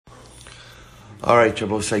All right,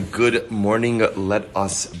 Shabbosai, good morning. Let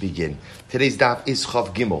us begin. Today's daf is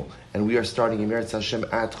Chav Gimel, and we are starting in Meretz Hashem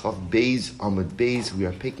at Chav Beis Amud Beis. We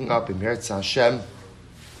are picking up in Meretz Hashem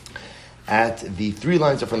at the three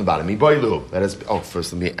lines up from the bottom.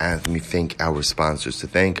 First let me thank our sponsors. To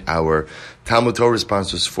thank our Talmud Torah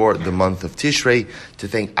sponsors for the month of Tishrei. To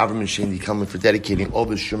thank Avram and Shane Kalman for dedicating all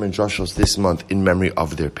the Shurman Drushos this month in memory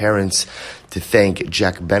of their parents. To thank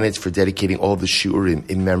Jack Bennett for dedicating all the Shiurim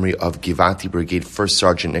in memory of Givati Brigade First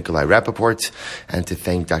Sergeant Nikolai Rappaport. And to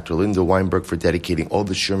thank Dr. Linda Weinberg for dedicating all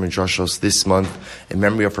the Shurman Drushos this month in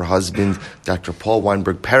memory of her husband, Dr. Paul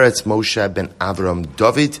Weinberg Peretz Moshe Ben Avram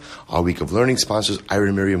David. Our week of learning sponsors,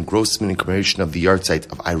 Ira Miriam Grossman, in commemoration of the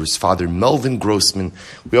yahrzeit of Ira's father, Melvin Grossman.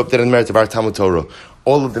 We hope that in the merit of our Talmud Torah,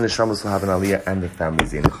 all of the Neshamas will have an aliyah and the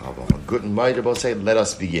families in Chava. Good and mighty, say, let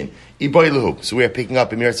us begin. So we are picking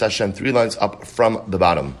up in Meretz Hashem, three lines up from the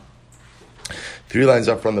bottom. Three lines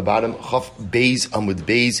up from the bottom. Chaf Beis Amud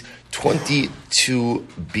Beis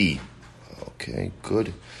 22b. Okay,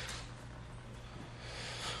 good.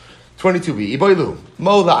 22b. Iboilu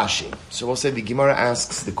Mo La'ashim. So we'll say the Gemara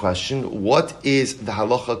asks the question: what is the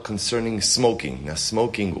halacha concerning smoking? Now,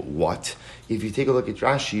 smoking what? If you take a look at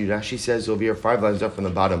Rashi says over here, 5 lines up from the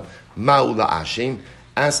bottom, Ma'u La'ashim,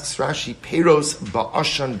 asks Rashi, Peiros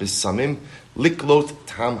ba'ashan b'samim, liklot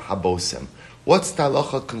tam habosem. What's the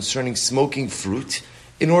halacha concerning smoking fruit?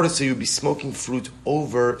 In order so you'll be smoking fruit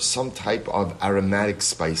over some type of aromatic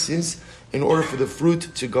spices, in order for the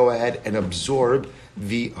fruit to go ahead and absorb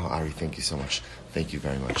the... Oh, Ari, thank you so much. Thank you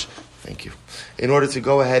very much. Thank you. In order to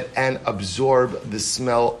go ahead and absorb the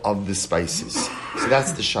smell of the spices. So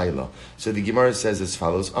that's the shaila. So the Gemara says as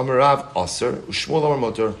follows: Amar Rav Aser, Shmuel Amar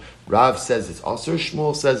Motor. Rav says it's Aser,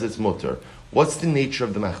 Shmuel says it's Motor. What's the nature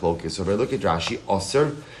of the machlokes? So if I look at Rashi,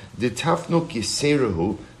 Aser, the tafnuk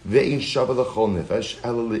yiseruhu ve'in shabal achol nefesh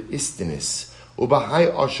elul istinis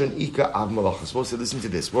ubahai ashan ika av malachas. Supposed to listen to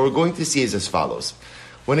this. What we're going to see is as follows.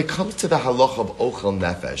 When it comes to the halach of ochel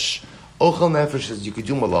nefesh says you could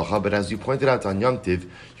do malacha, but as you pointed out on Yom Tiv,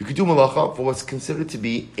 you could do malacha for what's considered to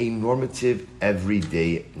be a normative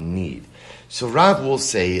everyday need. So Rav will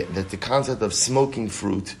say that the concept of smoking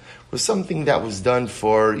fruit was something that was done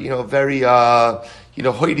for, very,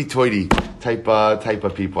 hoity-toity type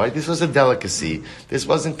of people. Right? This was a delicacy. This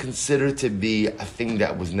wasn't considered to be a thing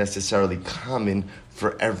that was necessarily common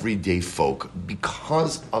for everyday folk.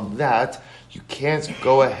 Because of that, you can't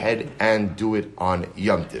go ahead and do it on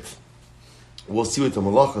Yom Tiv. We'll see what the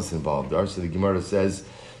malachas involved are. So the Gemara says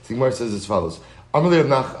as follows. So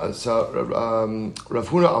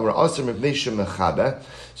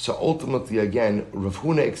ultimately, again, Rav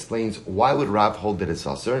Huna explains why would Rav hold that it's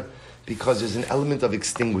aser? Because there's an element of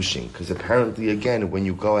extinguishing. Because apparently, again, when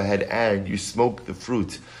you go ahead and you smoke the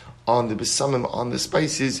fruit on the besamim, on the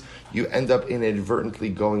spices, you end up inadvertently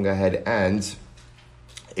going ahead and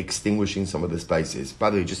extinguishing some of the spices. By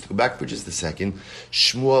the way, just to go back for just a second,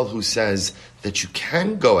 Shmuel, who says that you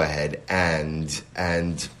can go ahead and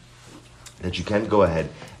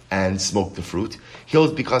smoke the fruit, he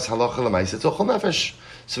holds because halacha l'maisa it's ochel nefesh.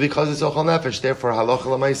 So because it's ochel nefesh, therefore halacha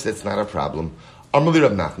l'maisa it's not a problem. Amrli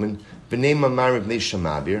Rav Nachman, b'nei mamar b'nei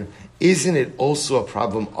shamabir, isn't it also a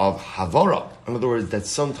problem of havara? In other words, that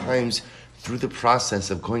sometimes through the process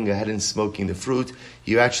of going ahead and smoking the fruit,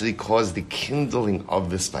 you actually cause the kindling of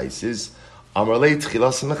the spices. There's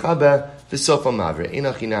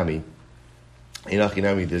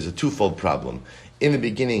a twofold problem. In the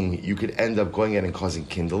beginning, you could end up going ahead and causing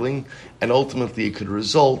kindling, and ultimately it could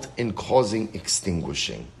result in causing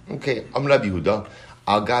extinguishing. Okay, Rabbi Yehuda,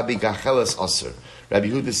 Al-Gabi Gacheles Aser. Rabbi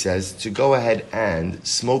Yehuda says to go ahead and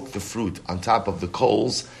smoke the fruit on top of the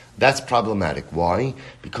coals, that's problematic. Why?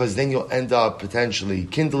 Because then you'll end up potentially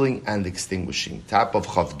kindling and extinguishing. Top of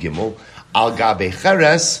Chav Gimel, Al Gabe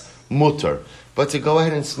Cheres Mutter. But to go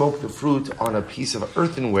ahead and smoke the fruit on a piece of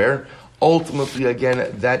earthenware, ultimately,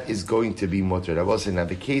 again, that is going to be mutter. I will say now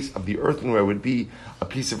the case of the earthenware would be a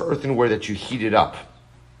piece of earthenware that you heated up.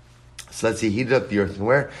 So let's say you heated up the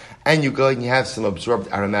earthenware, and you go and you have some absorbed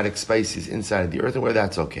aromatic spices inside of the earthenware,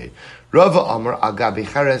 that's okay. Rava Amar Agabi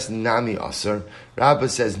Cheres Nami Aser. Rabba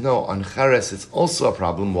says, no, on Cheres it's also a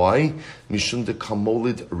problem. Why? Mishum de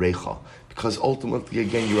Kamolid Recha. Because ultimately,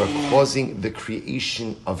 again, you are causing the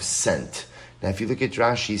creation of scent. Now, if you look at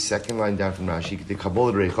Rashi, second line down from Rashi, the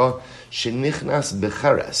Kamolid Recha, Shenichnas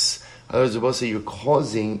Becheres. In other words, say you're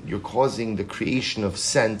causing the creation of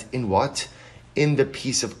scent in what? In the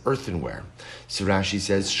piece of earthenware. So Rashi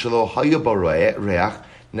says, Shelo Hayabareach.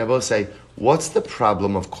 Now we'll say, what's the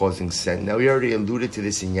problem of causing scent? Now we already alluded to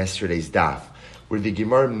this in yesterday's daf, where the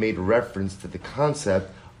Gemara made reference to the concept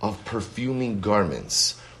of perfuming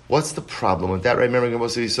garments. What's the problem with that? Right? Remember,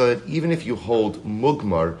 we saw that even if you hold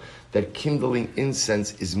mugmar, that kindling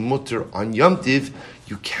incense is mutter on Yom Tiv,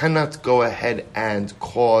 you cannot go ahead and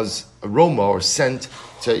cause aroma or scent.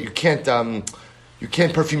 So you can't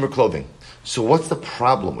perfume your clothing. So what's the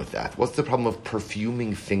problem with that? What's the problem of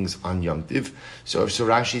perfuming things on Yom Tiv? So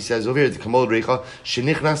Rashi says over here, the Kamol Reicha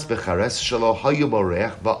shenichnas bechares shelo hayu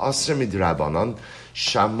boreach va'aser midrabanan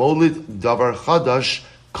shamolid davar chadash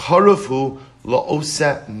karufu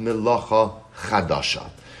la'osa milacha chadasha.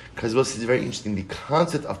 Because this is very interesting. The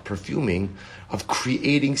concept of perfuming, of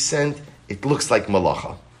creating scent, it looks like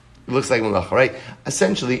malacha. It looks like malacha, right?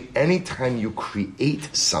 Essentially, anytime you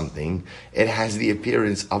create something, it has the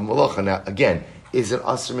appearance of malacha. Now, again, is it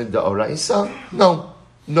asr min da'oraisa?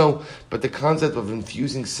 No. But the concept of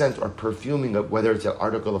infusing scent or perfuming, of whether it's an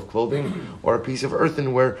article of clothing or a piece of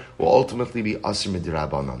earthenware, will ultimately be asr min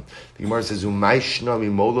dirabanan. The Gemara says, "Umayshna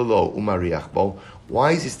mimololo umariach bo."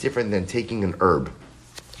 Why is this different than taking an herb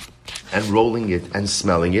and rolling it and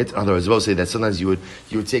smelling it? In other words, we'll say that sometimes you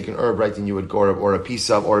would take an herb, right, and you would go or a piece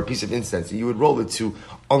of incense, and you would roll it to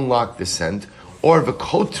unlock the scent, or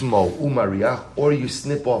v'kotmo umariach, or you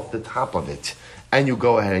snip off the top of it and you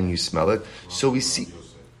go ahead and you smell it. So we see.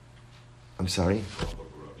 I'm sorry.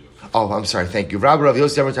 Oh, I'm sorry. Thank you. Rabbi Rav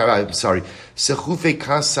Yosef. I'm sorry. Sechufe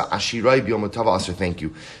kasa ashirai biyomotava aser. Thank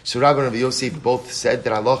you. So Rabbi and Rav Yosef both said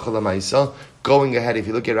that halacha lemaisa. Going ahead, if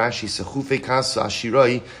you look at Rashi, sechufe kasa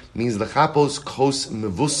ashirai means lechapos kos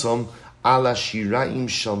mevusam ala shiraim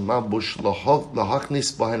shal mabush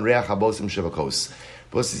lahachnis bahan reach habosim shavakos.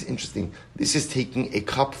 But this is interesting. This is taking a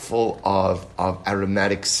cup full of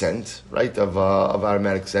aromatic scent, right? Of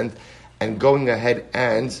aromatic scent, and going ahead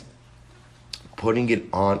and putting it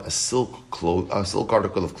on a silk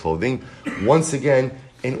article of clothing, once again,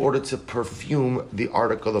 in order to perfume the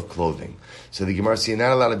article of clothing. So the Gemara says, you're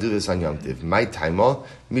not allowed to do this on Yom Tiv. My taima,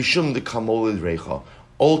 mishum de kamolid reicha.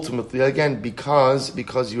 Ultimately, again, because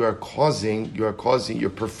you're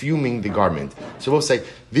perfuming the garment. So we'll say,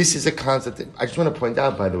 this is a concept. I just want to point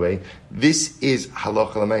out, by the way, this is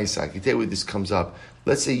halacha l'maisa. I can tell you where this comes up.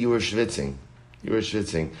 Let's say you were schwitzing,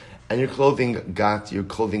 and your clothing got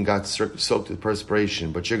soaked with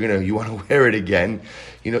perspiration, but you want to wear it again.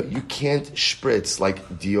 You can't spritz like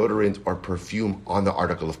deodorant or perfume on the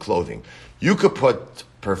article of clothing. You could put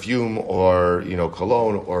perfume or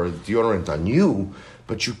cologne or deodorant on you,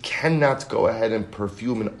 but you cannot go ahead and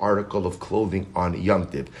perfume an article of clothing on Yom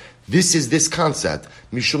Tiv. This is this concept,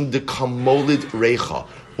 mishum de kamolid reicha.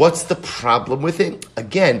 What's the problem with it?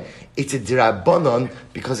 Again, it's a dirabanan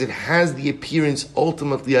because it has the appearance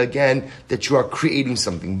ultimately again that you are creating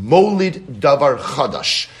something. Molid davar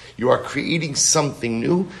chadash. You are creating something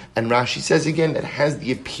new, and Rashi says again that has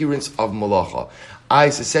the appearance of malacha.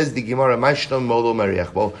 Says the Gemara,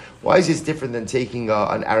 why is this different than taking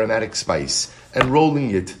an aromatic spice and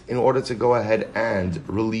rolling it in order to go ahead and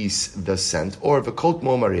release the scent, or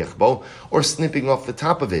or snipping off the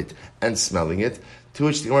top of it and smelling it? To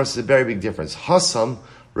which the Gemara says a very big difference. Hasam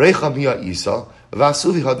reicham hiya isa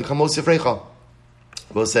vasuviha the kamosif reicha.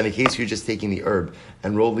 Well, so in a case you're just taking the herb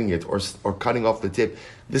and rolling it or cutting off the tip,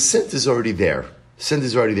 the scent is already there.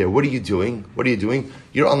 What are you doing?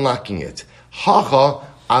 You're unlocking it. Hacha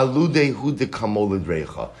alude hu de kamolid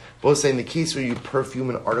reicha. Both say in the case where you perfume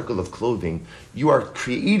an article of clothing, you are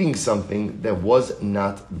creating something that was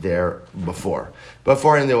not there before.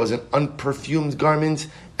 Beforehand there was an unperfumed garment,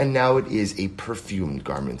 and now it is a perfumed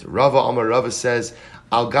garment. Rava says,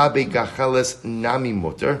 al gabe gacheles nami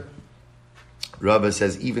mutter. Rava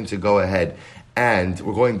says even to go ahead and,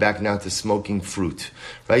 we're going back now to smoking fruit,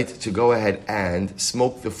 right? To go ahead and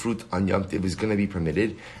smoke the fruit on Yom Tiv is going to be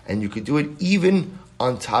permitted, and you could do it even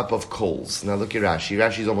on top of coals. Now look at Rashi.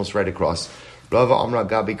 Rashi is almost right across. Rava Amra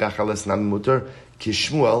Gabi Gachalas Nami Mutter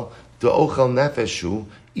Kishmuel the Ochel Nefeshu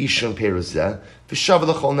Ishon Peruzeh V'Shav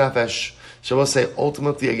L'Chol Nefesh. So we'll say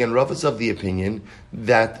ultimately again, Rava is of the opinion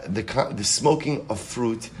that the smoking of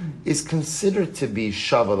fruit is considered to be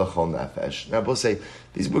Shava L'Chol Nefesh. Now we'll say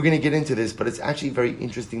we're going to get into this, but it's actually very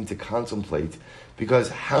interesting to contemplate, because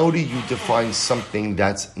how do you define something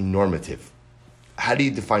that's normative? How do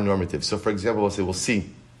you define normative? So, for example, we'll see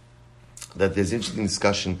that there's interesting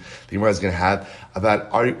discussion the Gemara is going to have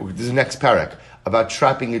about there's the next parak about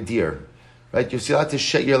trapping a deer, right? You're allowed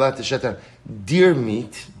to shed down. Deer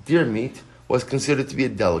meat was considered to be a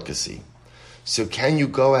delicacy. So, can you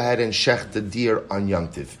go ahead and shech the deer on Yom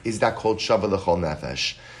Tiv? Is that called Shava L'Chol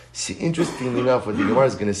Nefesh? See, interestingly enough, what the Gemara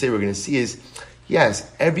is going to say, we're going to see is,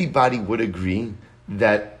 yes, everybody would agree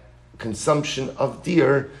that consumption of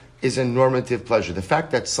deer is a normative pleasure. The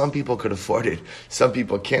fact that some people could afford it, some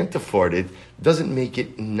people can't afford it, doesn't make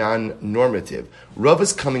it non-normative. Rav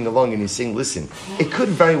is coming along and he's saying, listen, it could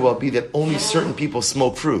very well be that only certain people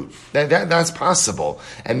smoke fruit. That's possible.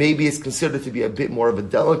 And maybe it's considered to be a bit more of a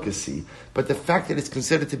delicacy. But the fact that it's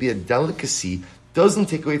considered to be a delicacy doesn't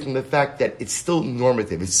take away from the fact that it's still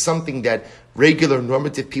normative. It's something that regular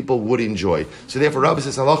normative people would enjoy. So therefore, Rav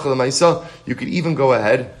says, halacha l'maisa, you could even go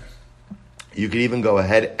ahead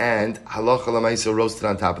and halacha l'maisa roast it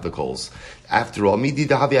on top of the coals. After all, midi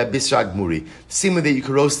dahavi abisra agmuri. Same way that you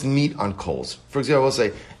could roast meat on coals. For example, I'll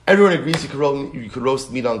say, everyone agrees you could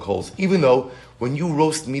roast meat on coals. Even though, when you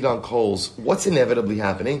roast meat on coals, what's inevitably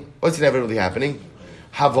happening?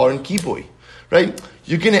 Havar and kibui. Right?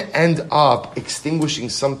 You're going to end up extinguishing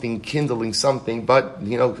something, kindling something, but,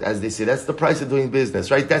 as they say, that's the price of doing business,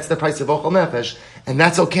 right? That's the price of Ochel Nefesh, and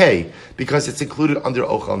that's okay, because it's included under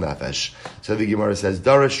Ochel Nefesh. So the Gemara says,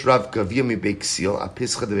 Darash Rav Gavia mi Ksil,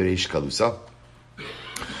 apischa de Reish Kalusa.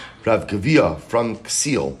 Rav Gavia from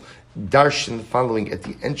Ksil, darshan following at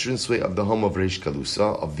the entranceway of the home of Reish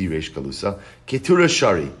Kalusa, Ketura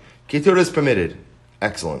Shari. Ketura is permitted.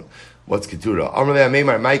 Excellent. What's ketura?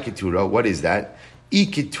 My ketura. What is that? I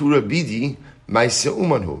ketura bidi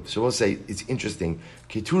ma'aseumanhu. So we'll say it's interesting.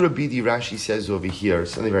 Ketura bidi, Rashi says over here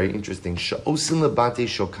something very interesting. Sha'osin lebate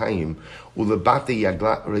shokayim ulebate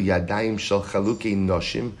yadayim shel chalukei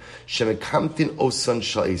noshim shemekamtin osan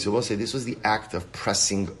sha'ei. So we'll say this was the act of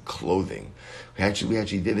pressing clothing. We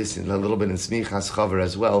actually did this in a little bit in Smichas Chaver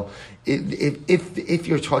as well. If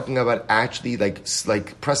you're talking about actually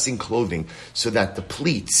like pressing clothing so that the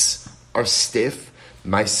pleats are stiff,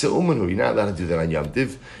 you're not allowed to do that on Yom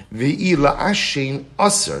Tiv. Ve'i la'ashein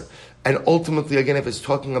aser. And ultimately, again, if it's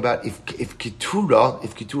talking about if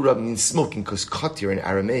ketura means smoking, because katir in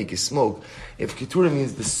Aramaic is smoke. If ketura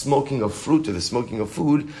means the smoking of fruit or the smoking of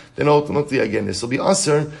food, then ultimately, again, this will be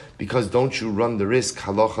aser, because don't you run the risk,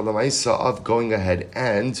 halacha l'maisa, of going ahead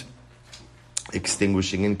and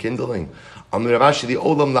extinguishing and kindling. Amir Rashi, the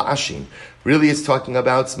olam la'ashin. Really, it's talking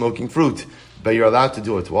about smoking fruit. But you're allowed to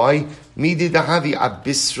do it. Why? Midi dahavi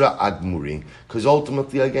abisra admuri. Because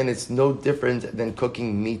ultimately, again, it's no different than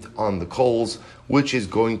cooking meat on the coals, which is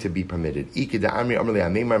going to be permitted. What's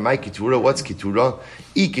ketura?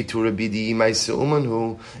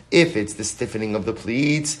 If it's the stiffening of the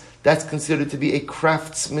pleats, that's considered to be a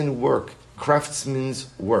craftsman's work,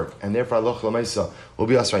 and therefore Allah l'maisa will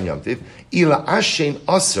be asr on Yom Tiv. Ila ashen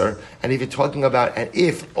asr, and if you're talking about, and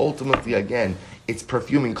if ultimately again it's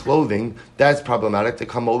perfuming clothing, that's problematic. To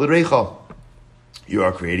kamol l'reicha, you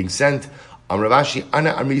are creating scent. Amravashi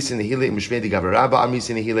ana amrisin nehile mishmei gavaraba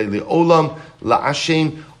amrisin nehile leolam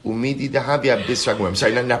laashen umidi dahavia bisragmur. I'm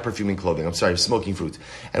sorry, not perfuming clothing. I'm sorry, smoking fruit.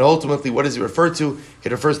 And ultimately, what does it refer to?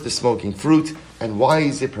 It refers to smoking fruit. And why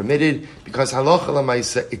is it permitted? Because halacha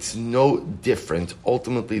l'maisa, it's no different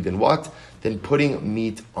ultimately than what? Than putting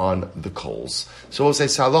meat on the coals. So we'll say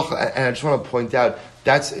halacha, and I just want to point out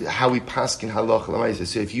that's how we paskin halacha l'maisa.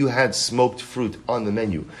 So if you had smoked fruit on the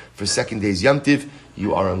menu for second day's Yom Tiv,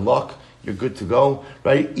 you are in luck. You're good to go,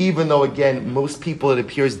 right? Even though, again, most people, it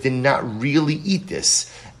appears, did not really eat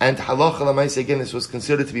this. And halacha l'maisa, again, this was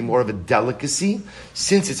considered to be more of a delicacy.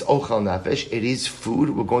 Since it's ochal nafesh, it is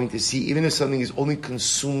food. We're going to see, even if something is only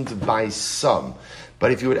consumed by some.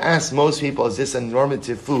 But if you would ask most people, is this a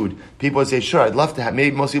normative food? People would say, sure, I'd love to have,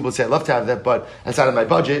 maybe most people would say, I'd love to have that, but it's out of my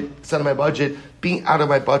budget. It's out of my budget. Being out of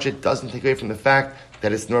my budget doesn't take away from the fact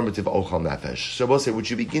that it's normative ochal nefesh. So we'll say, would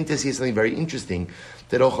you begin to see something very interesting,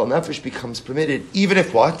 that ochal nefesh becomes permitted, even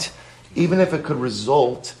if what? Even if it could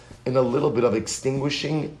result in a little bit of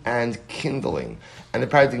extinguishing and kindling. And a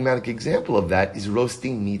paradigmatic example of that is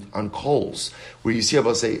roasting meat on coals, where you see, I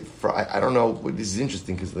will say, I don't know, this is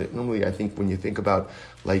interesting, because normally I think when you think about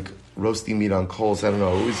like roasting meat on coals, I don't know,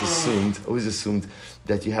 I always assumed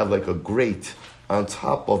that you have like a grate on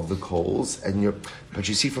top of the coals, but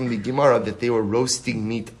you see from the Gemara that they were roasting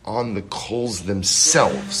meat on the coals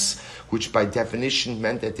themselves, which by definition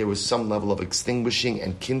meant that there was some level of extinguishing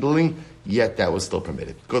and kindling, yet that was still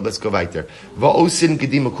permitted. Good, let's go weiter. Va'osin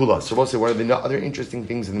gedi makula. So we'll say one of the other interesting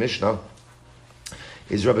things in the Mishnah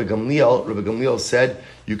is Rabbi Gamliel. Rabbi Gamliel said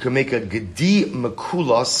you can make a gedi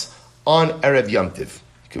makulas on Erev Yom Tiv.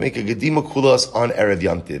 You can make a gedi makulas on Erev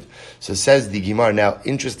Yom Tiv. So says the Gemara. Now,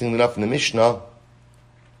 interestingly enough, in the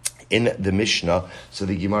Mishnah, so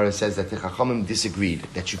the Gemara says that the Chachamim disagreed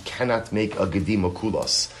that you cannot make a gedi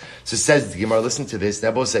makulas. So says the Gemara, listen to this.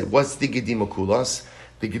 Now both say, what's the gedi makulas?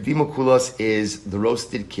 The gedi makulas is the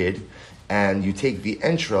roasted kid, and you take the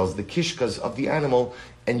entrails, the kishkas of the animal,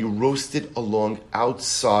 and you roast it along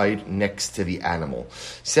outside next to the animal.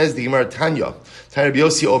 Says the Gemara Tanya Rabbi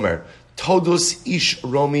Yossi Omer, Todus ish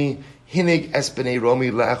Romi hinig espene Romi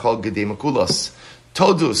le'achal gedei makulas.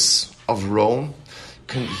 Todus of Rome,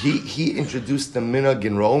 he introduced the minhag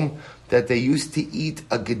in Rome that they used to eat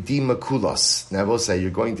a gedima kulas. Now I will say,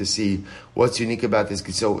 you're going to see what's unique about this.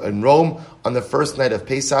 So in Rome, on the first night of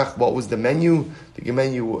Pesach, what was the menu? The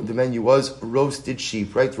menu was roasted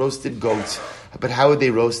sheep, right? Roasted goats. But how would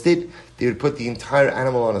they roast it? They would put the entire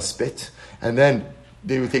animal on a spit, and then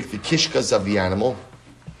they would take the kishkas of the animal,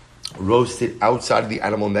 roast it outside of the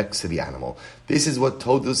animal next to the animal. This is what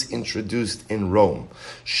Todus introduced in Rome.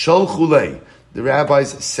 Shol chulei, the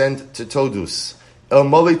rabbis sent to Todus, El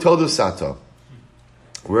Moli Todusato.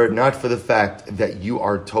 Were it not for the fact that you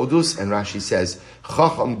are Todus, and Rashi says,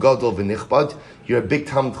 Chacham Gadol v'nichbad, you're a big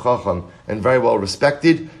Talmid Chacham and very well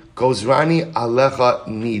respected, Gozrani Alecha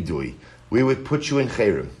Nidui. We would put you in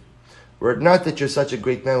Cherem. Were it not that you're such a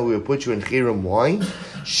great man, we would put you in Cherem. Why?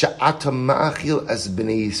 Sha'ata ma'achil as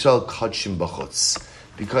b'nei Yisrael kadshim b'chutz.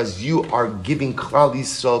 Because you are giving Klal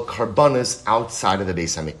Yisrael karbanas outside of the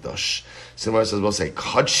Beis HaMikdash. Someone says, we'll say,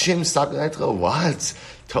 Kadshim, what?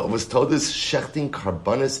 Was Todus shechting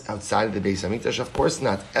karbanas outside of the Beis HaMikdash? Of course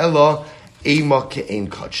not. Ella ema ke'ein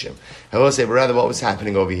Kadshim. I will say, but rather what was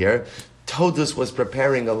happening over here? Todus was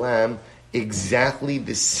preparing a lamb exactly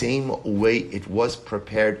the same way it was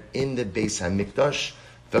prepared in the Beis HaMikdash,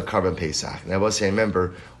 the Karban Pesach. And I will say,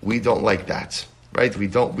 remember, we don't like that. Right? We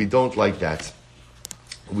don't like that.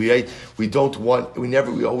 We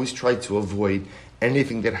always try to avoid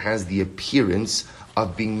anything that has the appearance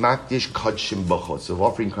of being makdish kadshim b'chutz, of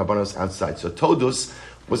offering karbanos outside. So Todus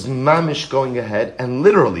was mamish going ahead and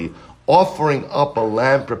literally offering up a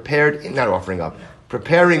lamb preparing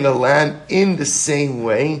a lamb in the same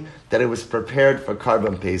way that it was prepared for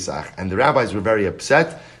Karban Pesach. And the rabbis were very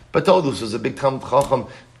upset, but Todus was a big Talmid Chacham.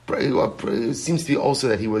 It seems to be also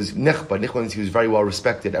that he was nechba. Nechba means he was very well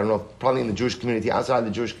respected. I don't know, probably in the Jewish community, outside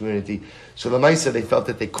the Jewish community. So the Maisa, they felt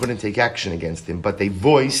that they couldn't take action against him, but they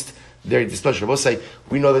voiced their displeasure. We'll say,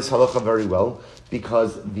 we know this halacha very well,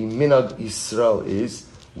 because the minhag Yisrael is,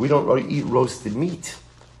 we don't eat roasted meat.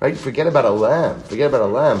 Right? Forget about a lamb. We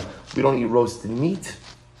don't eat roasted meat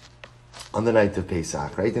on the night of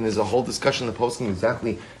Pesach, right? And there's a whole discussion in the posting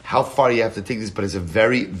exactly how far you have to take this, but it's a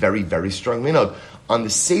very, very, very strong minhag. On the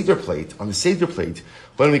Seder plate,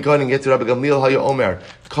 when we go ahead and get to Rabbi Gamliel Haya Omer,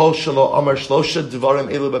 Kol Shalo Amar Shlosha Dvarim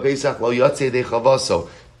Elu BaPesach Lo Yatzei Dei Chavaso,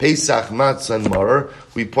 Pesach, Matzah, and Maror.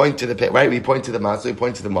 We point to the matzah, we point to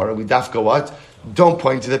the maror. We dafka what? Don't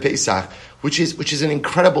point to the Pesach, which is an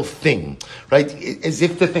incredible thing, right? As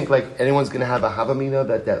if to think like anyone's going to have a havamina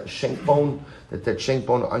that shank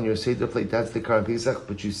bone on your Seder plate, that's the Karban Pesach,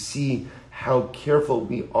 but you see how careful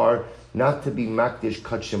we are not to be makdish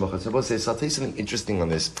kadshim b'chutz. I'll tell you something interesting on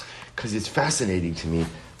this, because it's fascinating to me.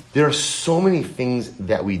 There are so many things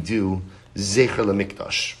that we do zecher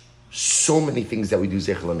l'mikdash. So many things that we do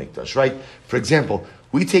zecher l'mikdash, right? For example,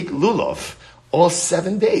 we take lulav all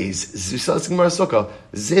 7 days. Zecher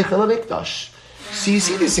l'mikdash. So you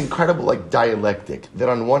see this incredible dialectic that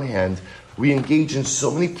on one hand, we engage in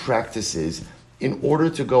so many practices in order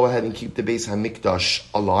to go ahead and keep the Beis HaMikdash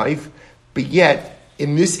alive, but yet,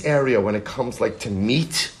 in this area, when it comes to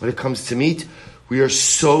meat, we are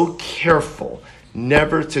so careful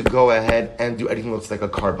never to go ahead and do anything that looks like a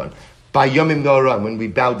karban. By Yomim Noran, when we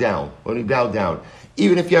bow down,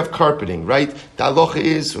 even if you have carpeting, right? The halacha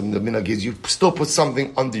is, the minhag is, you still put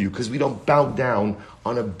something under you, because we don't bow down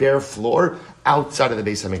on a bare floor outside of the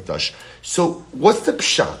Beis HaMikdash. So, what's the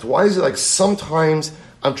pshat? Why is it sometimes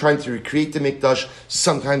I'm trying to recreate the mikdash,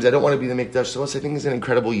 sometimes I don't want to be the mikdash? So, I think it's an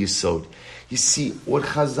incredible yisod. You see, what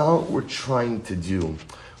Chazal were trying to do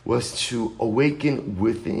was to awaken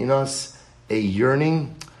within us a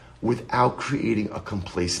yearning without creating a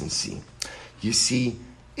complacency. You see,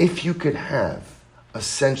 if you could have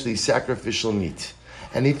essentially sacrificial meat,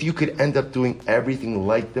 and if you could end up doing everything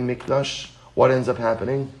like the mikdash, what ends up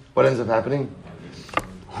happening?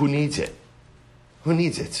 Who needs it?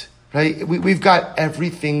 Right? We've got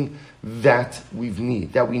everything that we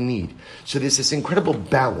need. So there's this incredible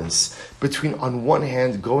balance between, on one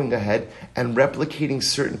hand, going ahead and replicating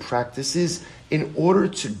certain practices in order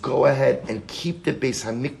to go ahead and keep the Beis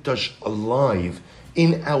HaMikdash alive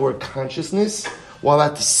in our consciousness, while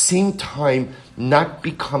at the same time not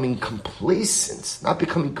becoming complacent.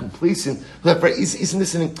 Isn't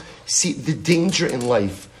this see the danger in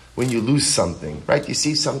life when you lose something, right? You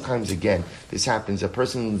see sometimes, again, this happens, a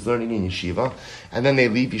person is learning in yeshiva, and then they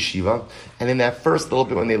leave yeshiva, and in that first little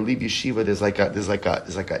bit when they leave yeshiva, there's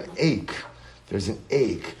like an ache. There's an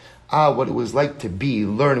ache. What it was like to be,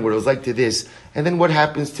 learn what it was like to this. And then what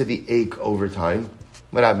happens to the ache over time?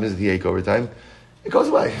 What happens to the ache over time? It goes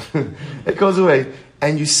away. It goes away.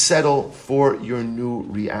 And you settle for your new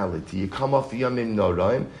reality. You come off the Yamim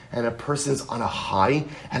Noraim, and a person's on a high,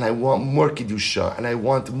 and I want more Kedusha, and I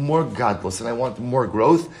want more godless, and I want more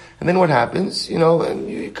growth. And then what happens? And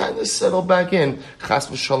you kind of settle back in, Chas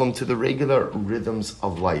v'shalom, to the regular rhythms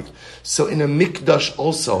of life. So in a Mikdash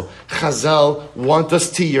also, Chazal want us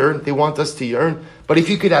to yearn, they want us to yearn, but if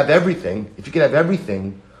you could have everything,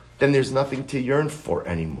 then there's nothing to yearn for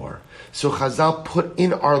anymore. So Chazal put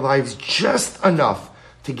in our lives just enough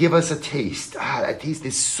to give us a taste. That taste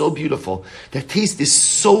is so beautiful. That taste is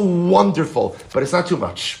so wonderful, but it's not too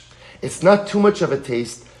much. It's not too much of a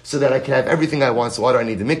taste so that I can have everything I want. So why do I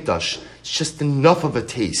need the mikdash? It's just enough of a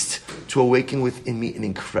taste to awaken within me an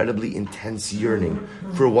incredibly intense yearning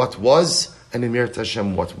for what was and Emir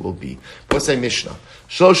Hashem what will be. What's a Mishnah?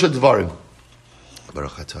 Shlosha Dvarim.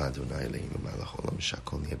 Baruch atah Adonai Eloheinu melech haolam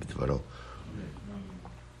shakol niyeh b'dvaro.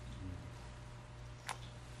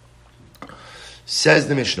 Says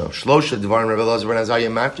the Mishnah, Shlosha Dvarim Rebbe Elazar ben Azariah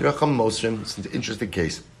Matir Acham Mosrim. It's an interesting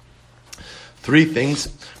case. 3 things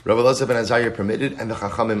Rebbe Elazar ben Azariah permitted and the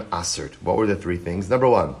Chachamim asert. What were the 3 things? Number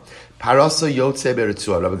 1, Parasa Yotze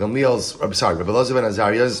Beretzua. Rebbe Elazar ben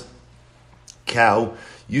Azariah's cow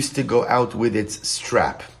used to go out with its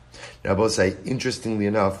strap. Now, I will say, interestingly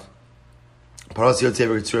enough,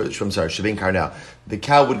 the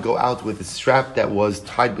cow would go out with a strap that was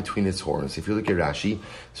tied between its horns. If you look at Rashi,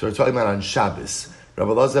 so we're talking about on Shabbos.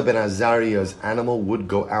 Rabbi Elazar ben Azariah's animal would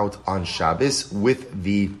go out on Shabbos with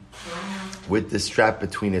the strap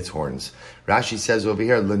between its horns. Rashi says over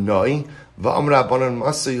here, L'noi va'amra banan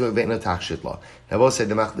masayu ve'ena takshitla. Now, I will say,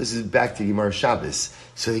 this is back to Gemara Shabbos.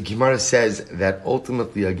 So the Gemara says that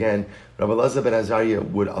ultimately, again, Rabbi Elazar ben Azariah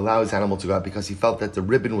would allow his animal to go out because he felt that the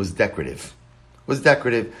ribbon was decorative.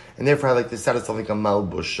 And therefore I like to status of like a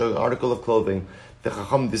malbush, an article of clothing. The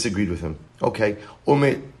Chacham disagreed with him. Okay.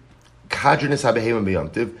 They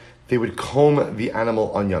would comb the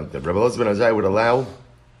animal on Yom Tov. Rabbi Elazar ben Azariah would allow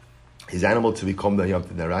his animal to be combed on Yom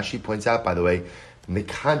Tov. Now Rashi points out, by the way,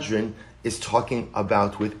 Mekadrin is talking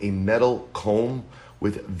about with a metal comb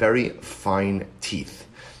with very fine teeth.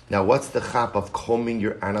 Now what's the chap of combing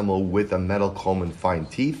your animal with a metal comb and fine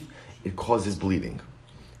teeth? It causes bleeding.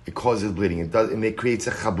 It creates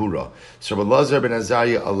a chabura. So Rabbi Elazar ben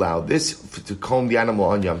Azariah allowed this to comb the animal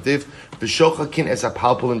on Yom Tiv. V'shochakin es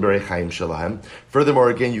apalpulin berechaim shalahem. Furthermore,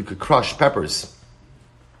 again, you could crush peppers,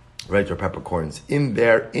 right, or peppercorns in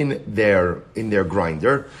their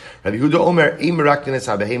grinder. Rabbi Yehuda Omer im raktin es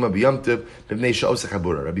habehema b'Yom Tiv b'nei she'osa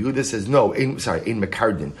chabura. Rabbi Yehuda says no. In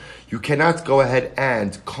mekardin, you cannot go ahead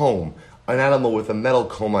and comb an animal with a metal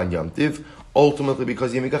comb on Yom Tiv. Ultimately,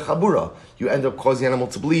 because you make a chabura, you end up causing the animal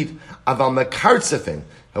to bleed. Aval mekartzefin.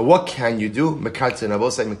 Now, what can you do? Mekartzefin. I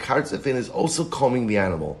will say mekartzefin is also combing the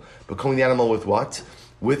animal. But combing the animal with what?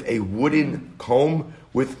 With a wooden comb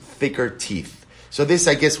with thicker teeth. So this,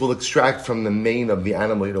 I guess, will extract from the mane of the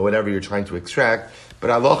animal, whatever you're trying to extract. But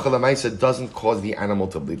halacha l'maisa doesn't cause the animal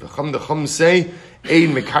to bleed. The chum say,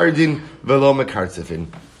 ein mekardin velo mekartzefin.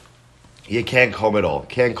 You can't comb at all.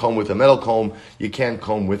 Can't comb with a metal comb. You can't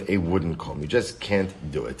comb with a wooden comb. You just can't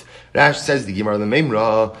do it. Rash says the Gemara the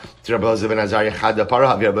Memra.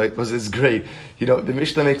 This is great. The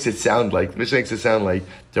Mishnah makes it sound like Rabbi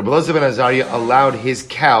Elazar ben Azariah allowed his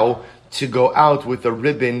cow to go out with a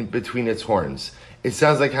ribbon between its horns. It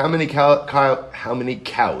sounds like how many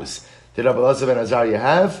cows did Rabbi Elazar ben Azariah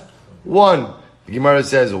have? 1. The Gemara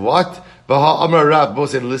says what? Amar Rav,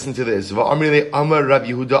 both said, listen to this. Amar Rav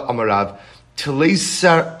Yehuda Amar Rav,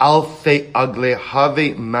 Tleisar alfei agle have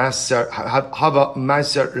hava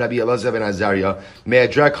masar Rabbi Elazar ben Azariah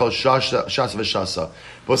me'adrak kol shasa v'shasa.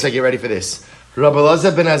 Both say, get ready for this. Rabbi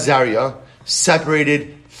Elazar ben Azariah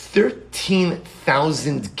separated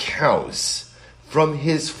 13,000 cows from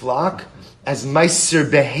his flock as meiser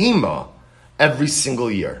behema every single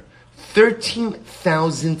year.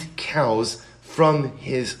 13,000 cows from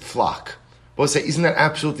his flock. We'll say, isn't that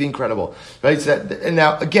absolutely incredible? Right? And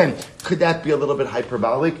now, again, could that be a little bit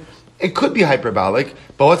hyperbolic? It could be hyperbolic,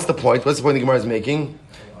 but what's the point? What's the point the Gemara is making?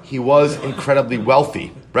 He was incredibly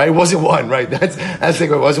wealthy, right? It wasn't one, right? That's the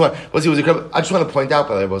thing. It wasn't one. He was incredible. I just want to point out,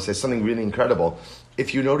 by the way, we'll say something really incredible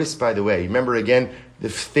if you notice, by the way, remember again, the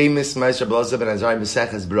famous Ma'aser Rabbi Elazar ben Azariah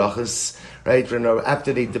Maseches Brachos, right?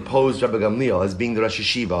 After they deposed Rabbi Gamliel as being the Rosh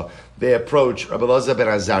Yeshiva, they approach Rabbi Elazar ben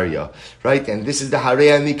Azariah, right? And this is the Harei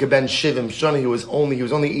Anika ben Shivim Shana. He was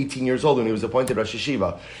only 18 years old when he was appointed Rosh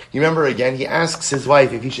Yeshiva. You remember again, he asks his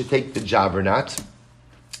wife if he should take the job or not,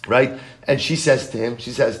 right? And she says to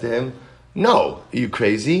him, no, are you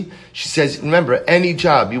crazy? She says, remember, any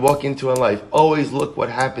job you walk into in life, always look what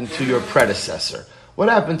happened to your predecessor. What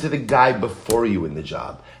happened to the guy before you in the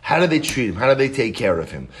job? How did they treat him? How did they take care of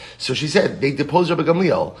him? So she said, they deposed Rabbi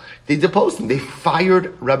Gamliel. They deposed him. They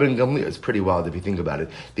fired Rabbi Gamliel. It's pretty wild if you think about it.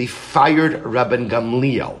 They fired Rabbi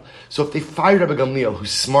Gamliel. So if they fired Rabbi Gamliel,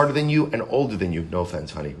 who's smarter than you and older than you, no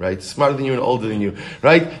offense, honey, right? Smarter than you and older than you,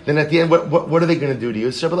 right? Then at the end, what are they going to do to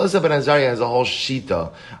you? So Rabbi Elazar ben Azariah has a whole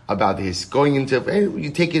shita about this, going into, you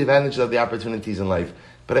take advantage of the opportunities in life.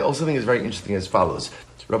 But I also think it's very interesting as follows.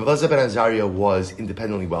 Rabbi Elazar ben Azariah was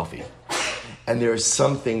independently wealthy. And there is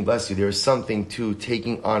something, bless you, there is something to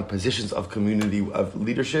taking on positions of community, of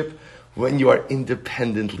leadership, when you are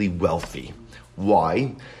independently wealthy.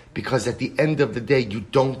 Why? Because at the end of the day, you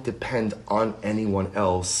don't depend on anyone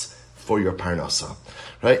else for your parnasa,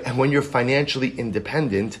 right? And when you're financially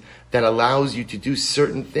independent, that allows you to do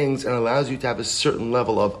certain things and allows you to have a certain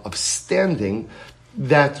level of standing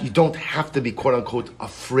that you don't have to be, quote unquote,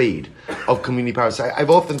 afraid of community power. So I've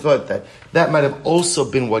often thought that might have also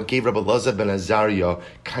been what gave Rabbi Elazar ben Azariah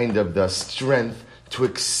kind of the strength to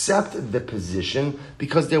accept the position,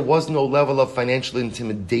 because there was no level of financial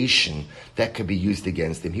intimidation that could be used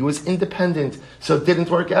against him. He was independent, so it didn't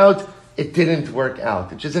work out. It didn't work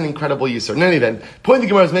out, which is an incredible yisur. In any event, point the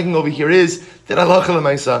Gemara is making over here is that halacha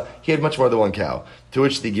l'maisa, he had much more than one cow. To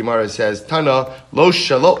which the Gemara says, Tana lo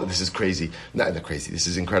shalo. This is crazy. Not crazy. This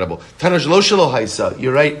is incredible. Tana lo shalo haisa.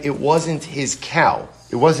 You're right. It wasn't his cow.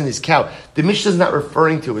 It wasn't his cow. The Mishnah is not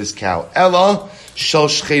referring to his cow. Ella shal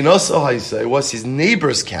shcheinoso haisa. It was his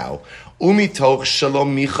neighbor's cow. Umitoch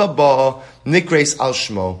shalom micha ba nikres al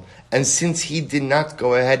shmo. And since he did not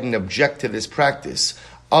go ahead and object to this practice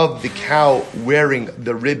of the cow wearing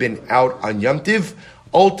the ribbon out on Yom Tiv,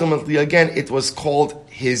 ultimately, again, it was called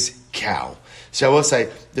his cow. So I will say,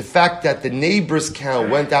 the fact that the neighbor's cow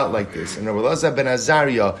went out like this, and Rabbi Elazar ben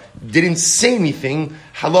Azariah didn't say anything,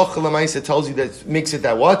 halacha l'maisa tells you that, makes it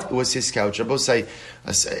that what? It was his cow. I will say,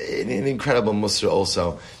 an incredible musra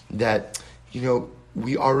also, that,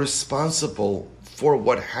 we are responsible for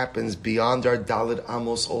what happens beyond our Daled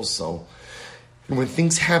Amos also. When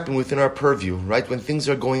things happen within our purview, right? When things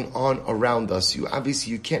are going on around us,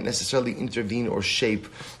 you can't necessarily intervene or shape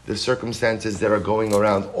the circumstances that are going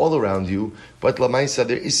around all around you. But Lamaisa,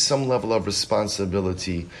 there is some level of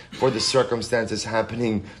responsibility for the circumstances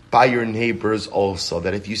happening by your neighbors also.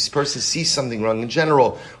 That if you person sees something wrong in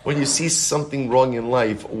general, when you see something wrong in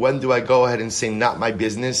life, when do I go ahead and say not my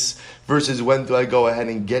business versus when do I go ahead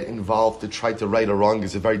and get involved to try to right a wrong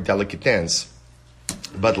is a very delicate dance.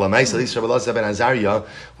 But Lamaisa, at least Rabbi Elazar ben Azariah,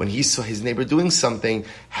 when he saw his neighbor doing something,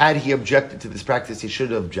 had he objected to this practice, he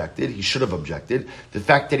should have objected. The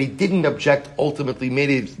fact that he didn't object ultimately made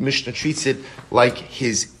it, Mishnah treats it like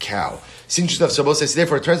his cow. It's interesting enough, so says,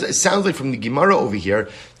 therefore, it sounds like from the Gemara over here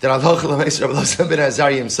that Rabbi Elazar ben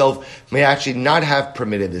Azariah himself may actually not have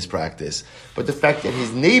permitted this practice. But the fact that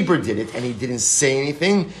his neighbor did it and he didn't say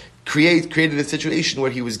anything created a situation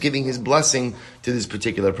where he was giving his blessing to this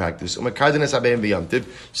particular practice. So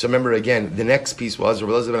remember again, the next piece was,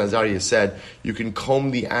 Rabbi Elazar ben Azariah said, you can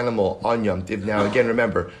comb the animal on Yom Tiv. Now again,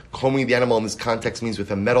 remember, combing the animal in this context means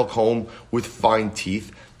with a metal comb with fine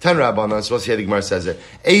teeth. Tan Rabbanan, so the Gemara says it.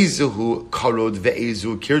 Eizuhu karod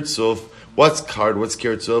ve'ezu kirtzuf. What's kard? What's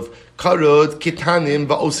kirtzuf? Karod kitanim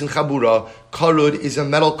va'osin chabura. Karod is a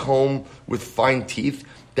metal comb with fine teeth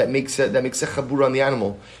that makes a chabura on the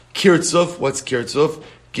animal. Kirtzuf, what's kirtzuf?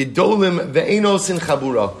 Gedolim ve'enos in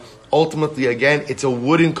chabura. Ultimately, again, it's a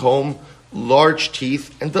wooden comb, large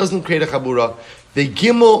teeth, and doesn't create a chabura. The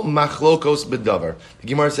gimel machlokos bedavar. The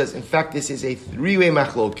Gemara says, in fact, this is a three-way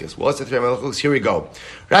machlokos. What's the three-way machlokos? Here we go.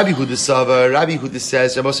 Rabbi Huda Sava. Rabbi Huda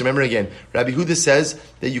says, remember again, Rabbi Huda says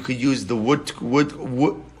that you could use the wood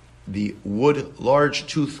large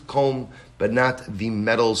tooth comb, but not the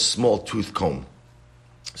metal small tooth comb.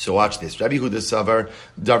 So watch this. Rabbi Huda Savar,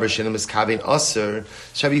 Davar Shenim Miskavein Aser.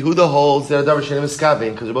 Rabbi Huda holds that Davar Shenim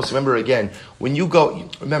Miskavein, because we're supposed to remember again, when you go,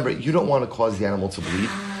 remember, you don't want to cause the animal to bleed,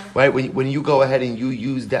 right? When you go ahead and you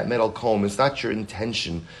use that metal comb, it's not your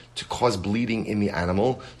intention to cause bleeding in the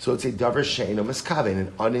animal, so it's a Davar Shenim Miskavein,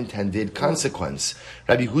 an unintended consequence.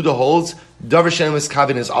 Rabbi Huda holds, Davar Shenim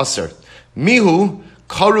Miskavein is Aser. Mihu,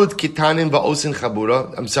 Karud kitanin va'osin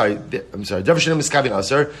chabura. I'm sorry. Davar she'eino miskavin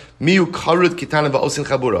aser. Miu karud kitanin va'osin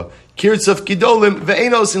chabura. Kirtzuf gidolim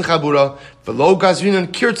ve'ein osin chabura. V'lo gazrinan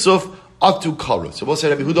kirtzuf atu karud. So we'll say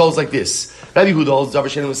Rabbi Huda holds like this. Rabbi Huda holds Davar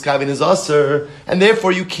she'eino miskavin is aser, and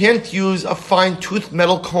therefore you can't use a fine tooth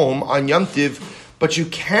metal comb on Yom Tiv, but you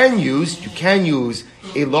can use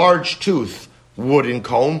a large tooth wooden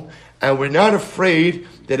comb, and we're not afraid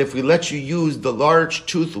that if we let you use the large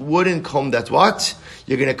tooth wooden comb, that's what?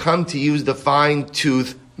 You're going to come to use the fine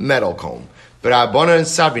tooth metal comb. But Rabbanan and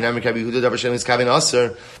Sabri, Rabbi Huda Davar she'eino miskavin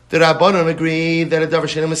aser, the Rabbanan agree that a Davar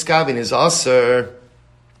she'eino miskavin is aser,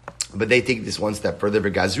 but they take this one step further.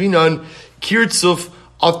 V'gazrinan kirtzuf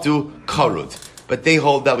atu karud. But they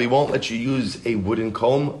hold that we won't let you use a wooden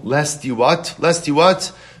comb, lest you what?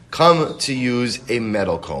 Come to use a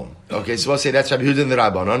metal comb. Okay, so we'll say that's Rabbi Huda and the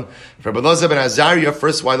Rabbanon. For Rabbi Elazar ben Azariah,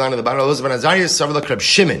 first white line of the bottom, Rabbi Elazar ben Azariah, Savla Reb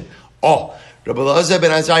Shimon. Oh, Rabbi Elazar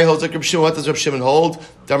ben Azariah holds like Reb Shimon. What does Reb Shimon hold?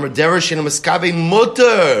 Damar Dever She'eino miskavin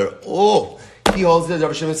mutter. Oh, he holds the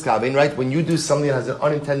Davar she'eino miskavin, right? When you do something that has an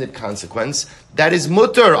unintended consequence, that is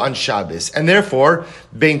mutter on Shabbos, and therefore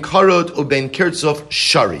bein karot or bein kirtzov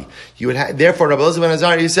shari. You would therefore Rabbi Elazar ben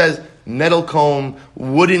Azariah says metal comb,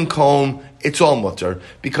 wooden comb, it's all mutter,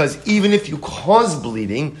 because even if you cause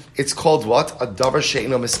bleeding, it's called what? A davar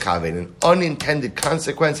she'eino miskavin, an unintended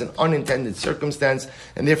consequence, an unintended circumstance,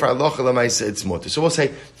 and therefore halacha l'maisa it's mutter. So we'll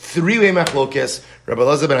say three-way machlokes: Rabbi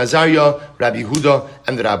Elazar ben Azariah, Rabbi Huda,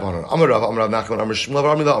 and the Rabbanon. Amar Rav Nachman, Amar Shmuel,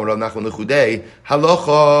 Amar Rav Nachman l'chudei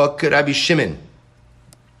halacha k'Rabbi Shimon.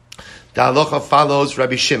 The halacha follows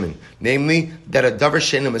Rabbi Shimon, namely that a davar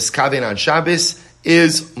she'eino miskavin on Shabbos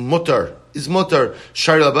is mutter.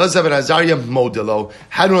 Shari Rabbi Elazar ben Azariah modelo.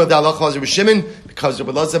 How do we know that halacha is Rabbi Shimon? Because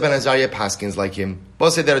Rabbi Elazar ben Azariah paskins like him.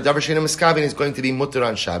 Both say that a davar she'eino miskavin is going to be mutter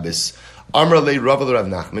on Shabbos. Amar lei Rav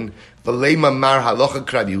Nachman v'lei mamar halacha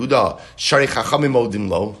k'Rabbi Yehuda shari chachamim modim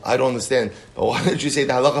lo. I don't understand, but why don't you say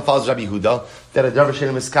the halacha follows Rabbi Yehuda that a davar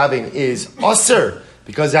she'eino miskavin is aser?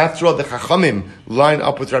 Because after all, the chachamim line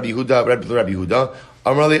up with Rabbi Yehuda.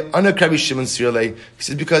 Amarli Anak Rabbi Shimon Sirle. He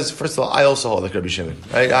says because first of all, I also hold like Rabbi Shimon.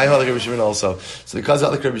 Right? I hold like Rabbi Shimon also. So because I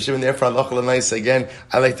like Rabbi Shimon, therefore Allah nice again.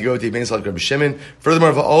 I like to go with the Ibn like Rabbi Shimon.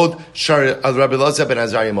 Furthermore, Va'od Shar Al Rabbi Elazar ben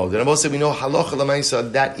Azariah Mod. And also we know halacha l'maisa,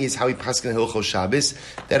 that is how we paskin Hilchos Shabbos,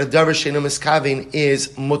 that a davar she'eino miskavin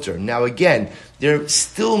is mutter. Now again, there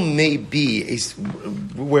still may be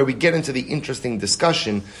where we get into the interesting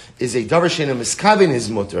discussion is a davar she'eino miskavin is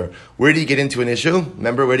mutter. Where do you get into an issue?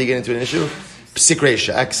 Remember, where do you get into an issue? Psik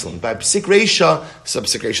Reisha, excellent. By Psik Reisha,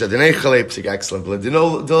 sub-Psik Reisha, Denechale, Psik, excellent.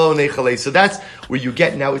 So that's where you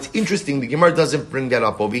get now. It's interesting, the Gemara doesn't bring that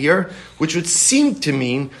up over here, which would seem to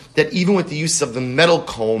mean that even with the use of the metal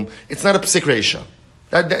comb, it's not a Psik Reisha.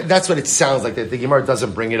 That's what it sounds like, that the Gemara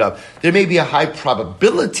doesn't bring it up. There may be a high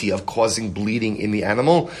probability of causing bleeding in the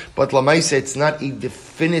animal, but Lamaisa, it's not a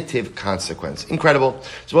definitive consequence. Incredible.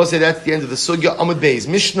 So we'll say that's the end of the Sugya Amud Beis.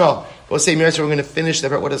 Mishnah. We'll say, we're going to finish the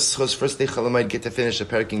what does first day Chalamite get to finish the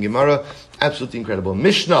Perek in Gemara? Absolutely incredible.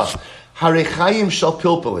 Mishnah. Harechayim shel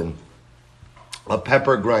pilpulin. A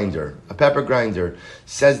pepper grinder.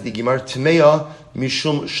 Says the Gemara, Tmeya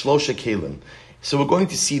mishum shlosha kelim. So we're going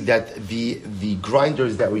to see that the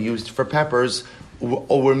grinders that were used for peppers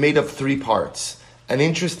were made of three parts. And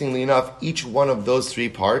interestingly enough, each one of those three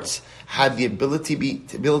parts had the ability to be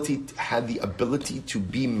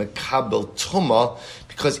mekabel tuma,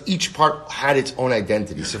 because each part had its own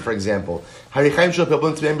identity. So, for example, there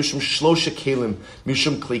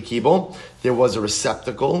was a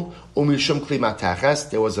receptacle,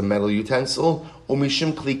 there was a metal utensil,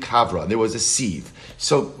 there was a sieve.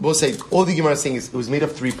 So we'll say all the Gemara is saying is it was made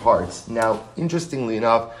of three parts. Now, interestingly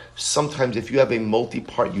enough, sometimes if you have a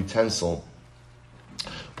multi-part utensil,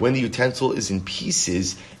 when the utensil is in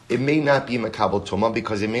pieces, it may not be makabel tuma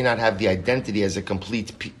because it may not have the identity as a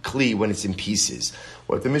complete kli when it's in pieces.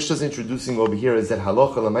 What the Mishnah is introducing over here is that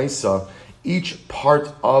halacha l'maisa, each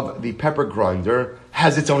part of the pepper grinder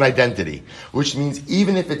has its own identity, which means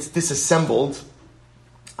even if it's disassembled,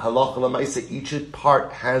 halacha l'maisa, each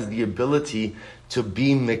part has the ability to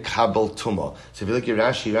be mekabel tuma. So if you look at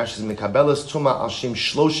Rashi says mekabelas tuma al shem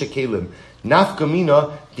shlosha kelim.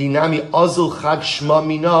 Nafkamina dinami azul chad shma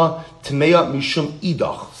mina tmeya mishum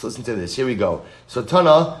idach. So listen to this. Here we go. So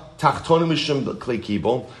Tana tachtonu mishum klei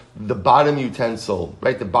kibel. The bottom utensil,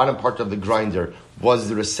 right? The bottom part of the grinder was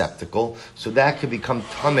the receptacle. So that could become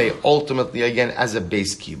tamei ultimately again as a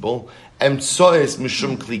base kibel. Emtsoes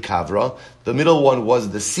mishum kli kavra. The middle one was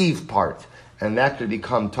the sieve part. and that could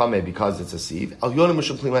become tameh because it's a sieve. And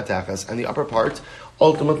the upper part,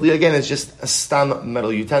 ultimately, again, is just a stam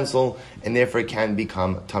metal utensil, and therefore it can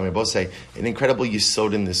become tameh. Both say an incredible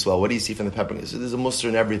yisod in this well. What do you see from the pepper? So there's a muster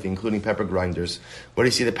in everything, including pepper grinders. What do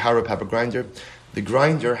you see? The power of pepper grinder. The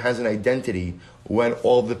grinder has an identity when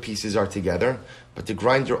all the pieces are together, but the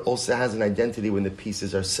grinder also has an identity when the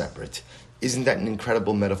pieces are separate. Isn't that an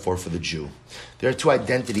incredible metaphor for the Jew? There are two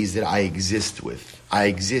identities that I exist with. I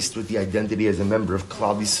exist with the identity as a member of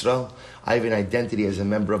Klal Yisrael. I have an identity as a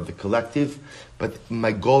member of the collective, but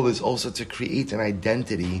my goal is also to create an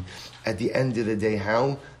identity at the end of the day,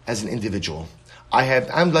 how? As an individual. I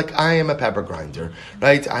am a pepper grinder,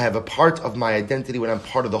 right? I have a part of my identity when I'm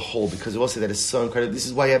part of the whole, because I will say that is so incredible. This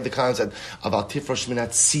is why you have the concept of al tifrosh minat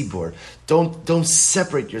tzibur. Don't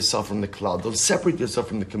separate yourself from the cloud. Don't separate yourself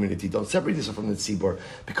from the community. Don't separate yourself from the tzibur,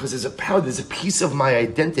 because there's a power, there's a piece of my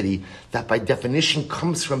identity that by definition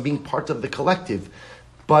comes from being part of the collective.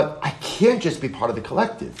 But I can't just be part of the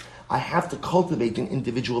collective. I have to cultivate an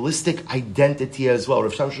individualistic identity as well.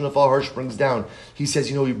 Rav Shamshon Nafal Hirsch brings down, he says,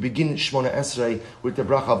 you begin Shmona Esrei with the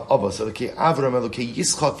bracha of Avos, Elokei Avram, Elokei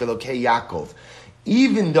Yitzchak, Elokei Yaakov.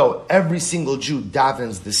 Even though every single Jew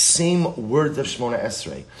davens the same words of Shmona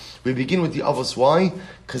Esrei, we begin with the Avos. Why?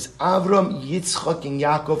 Because Avram, Yitzchak, and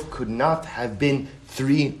Yaakov could not have been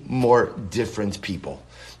three more different people.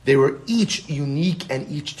 They were each unique and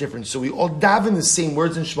each different. So we all daven the same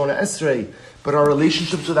words in Shemona Esrei, but our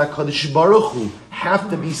relationships with HaKadosh Baruch Hu have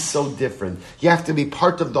to be so different. You have to be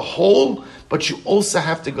part of the whole, but you also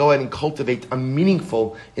have to go ahead and cultivate a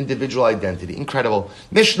meaningful individual identity. Incredible.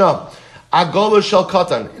 Mishnah, Agala Shel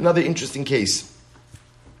Katan, another interesting case.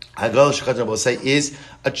 Agala Shel Katan, we'll say, is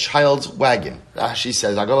a child's wagon. Rashi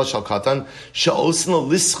says, Agala Shel Katan, She'osna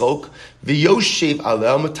Lischok, V'yoshev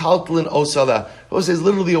Aleh, Metaltalin Osala. It says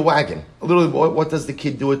literally a wagon. Literally, what does the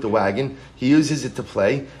kid do with the wagon? He uses it to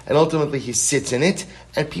play, and ultimately he sits in it,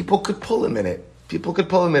 and people could pull him in it.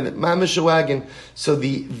 Mamish a wagon. So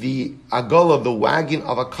the agala, the wagon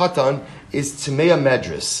of a katan, is Tmeya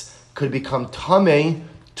Medris. Could become Tamei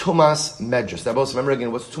Tumas Medris. Now, both remember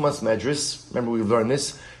again, what's Tumas Medris? Remember we've learned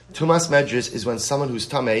this. Tumas Medris is when someone who's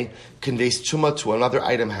Tamei conveys Tuma to another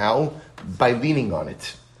item. How? By leaning on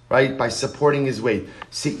it. Right? By supporting his weight.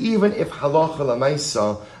 See, even if halacha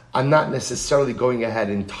l'maisa, I'm not necessarily going ahead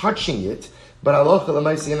and touching it, but halacha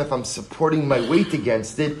l'maisa, if I'm supporting my weight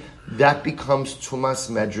against it, that becomes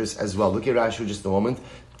tumas medris as well. Look at Rashi for just a moment.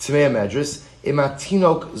 Tmei medris,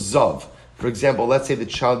 imatinok zav. For example, let's say the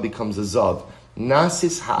child becomes a zav.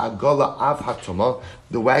 Nasis ha'agala av hatoma.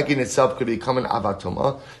 The wagon itself could become an av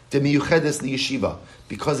hatoma. Demiyuchedes liyeshiva,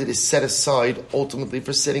 because it is set aside ultimately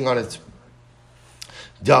for sitting on it.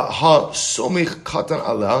 Da ha somich katan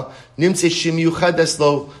Allah nimtze shim yuchades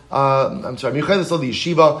lo. Yuchades lo the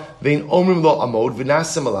yeshiva vein omrim lo amod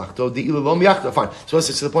v'nasem alachto the ilulom yachto. Fine. So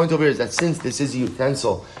the point over here is that since this is a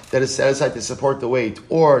utensil that is set aside to support the weight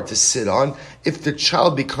or to sit on, if the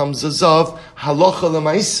child becomes a zav, halacha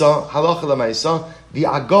l'maisa, the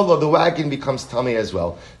agala, the wagon, becomes tamei as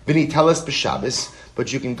well. V'niteles b'Shabbos,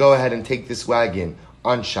 but you can go ahead and take this wagon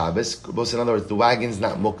on Shabbos. In other words, the wagon's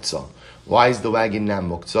not muktzah. Why is the wagon not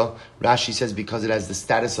muktzah? Rashi says because it has the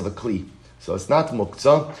status of a kli. So it's not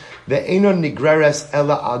muktzah. Ve'eno nigreres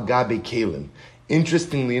ela al gabe kelim.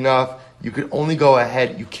 Interestingly enough, you could only go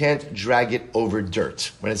ahead, you can't drag it over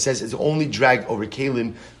dirt. When it says it's only dragged over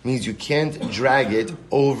kelim, means you can't drag it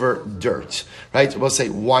over dirt. Right? We'll say,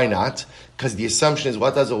 why not? Because the assumption is,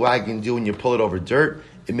 what does a wagon do when you pull it over dirt?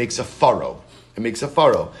 It makes a furrow. And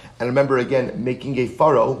remember again, making a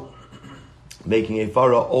furrow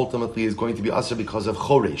ultimately is going to be asr because of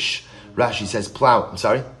choresh. Rashi says plow. I'm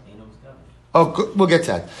sorry? Oh, good. We'll get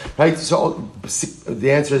to that. Right? So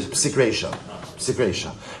the answer is psikresha.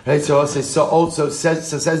 Right? So I'll say,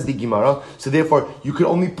 says the Gemara. So therefore, you could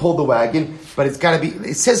only pull the wagon, but it's got to be,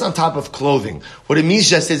 it says on top of clothing. What it means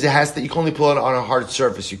just is you can only pull it on a hard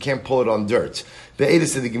surface. You can't pull it on dirt. The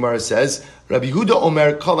Edis of the Gemara says, Rabbi Yehuda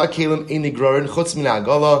Omer, Kala Kelim Inigrorin, Chutz Min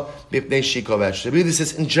Agala, Bipnei Shikovesh. Rabbi Yehuda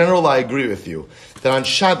says, in general, I agree with you, that on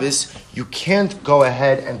Shabbos, you can't go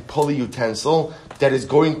ahead and pull a utensil that is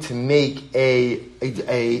going to make a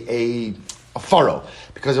furrow.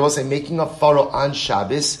 Because I will say, making a furrow on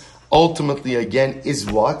Shabbos, ultimately, again, is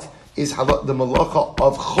what? Is the malacha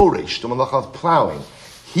of choresh, the malacha of plowing.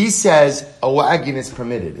 He says a wagon is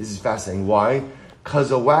permitted. This is fascinating. Why?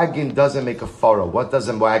 Because a wagon doesn't make a furrow. What does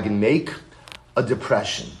a wagon make? A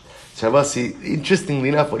depression. Shavasi, interestingly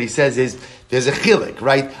enough, what he says is, there's a chilik,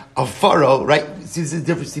 right? A furrow, right? See, there's a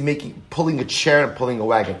difference between pulling a chair and pulling a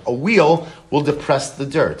wagon. A wheel will depress the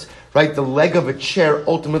dirt, right? The leg of a chair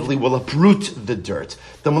ultimately will uproot the dirt.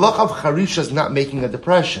 The malach of charisha is not making a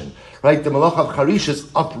depression, right? The malach of charisha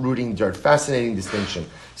is uprooting dirt. Fascinating distinction.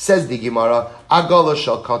 Says the Gemara, Agala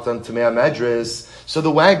shal katan tamei medris. So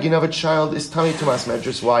the wagon of a child is tamei tumas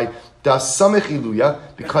medris. Why? Das samech iluya,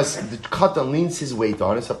 because the katan leans his weight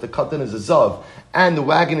on it. So if the katan is a zav, and the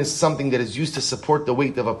wagon is something that is used to support the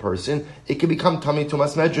weight of a person, it can become tamei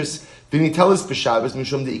tumas medris. Vinitelis b'Shabbos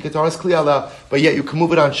mishum deikataras kli ala. But yet you can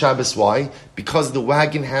move it on Shabbos. Why? Because the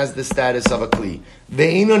wagon has the status of a kli.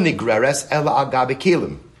 Ve'ino nigreres ela agabe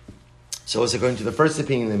kelim. So as according to the first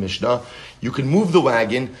opinion in the Mishnah, you can move the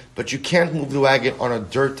wagon, but you can't move the wagon on a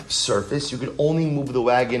dirt surface. You can only move the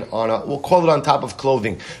wagon on we'll call it on top of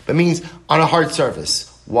clothing, but it means on a hard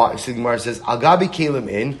surface. Why? So the Gemara says, Al gabe kelim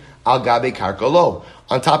in, al gabe karka lo.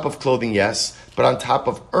 On top of clothing, yes, but on top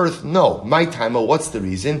of earth, no. My time, what's the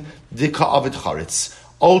reason? Dika avid charetz.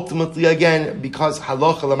 Ultimately, again, because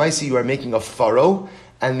halacha lamaisi, you are making a furrow,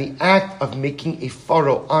 and the act of making a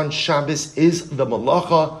furrow on Shabbos is the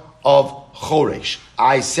malacha of choresh.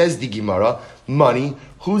 Says the Gemara, money.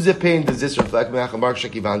 Whose opinion does this reflect? Rabbi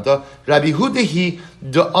Hudahi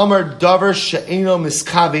the Amar Davar She'eno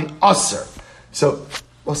Miskavin Aser. So,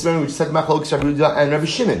 what's the name? We said Machlokes Rabbi Huda and Rabbi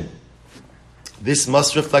Shimon. This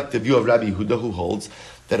must reflect the view of Rabbi Huda, who holds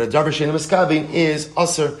that a davar she'eino miskavin is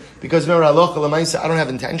aser, because remember, halacha l'maisa, I don't have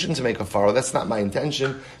intention to make a furrow. That's not my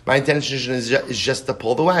intention. My intention is just to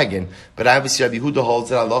pull the wagon. But obviously, Rabbi Huda holds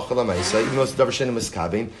that halacha l'maisa, even though it's a davar she'eino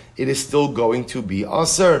miskavin, it is still going to be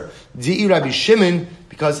aser. Di'i Rabbi Shimon,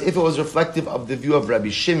 because if it was reflective of the view of Rabbi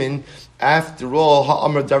Shimon, after all,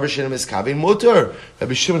 ha'amar davar she'eino miskavin muter.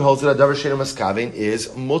 Rabbi Shimon holds that a davar she'eino miskavin is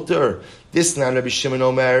muter. This now Rabbi Shimon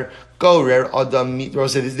Omer, Gorer Adam Mita.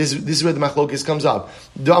 This is where the machlokes comes up.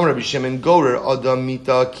 Dam Rabbi Shimon Gorer Adam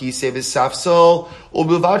Mita Ki Sevis Safsol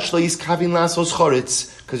Ubilvad Shleis Kavin Lasos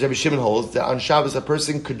Choritz. Because Rabbi Shimon holds that on Shabbos a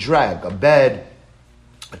person could drag a bed,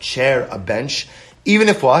 a chair, a bench, even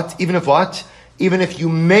if you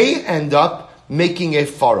may end up making a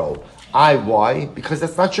furrow. Why? Because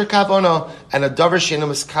that's not your kavanah, and a davar she'eino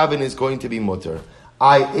miskavin is going to be muter.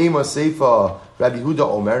 Ema Seifa Rabbi Huda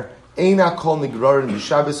Omer. Eina kol nigrarin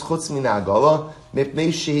b'Shabbos chutz min ha'agala mipnei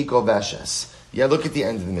shehi koveshes. Yeah, look at the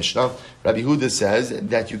end of the Mishnah. Rabbi Huda says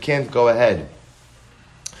that you can't go ahead.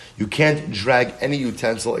 You can't drag any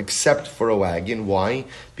utensil except for a wagon. Why?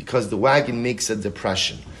 Because the wagon makes a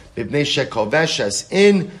depression. Mipnei shehi koveshes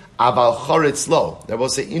in aval charetz lo. They will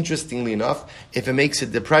say, interestingly enough, if it makes a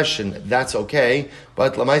depression, that's okay.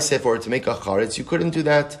 But lamaiseh, for it to make a charetz, you couldn't do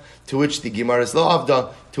that. To which the Gemara is lo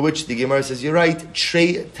avda. To which the Gemara says, you're right.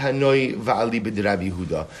 Trei tanoi va'ali b'd Rabbi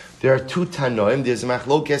Huda. There are two tanoim. There's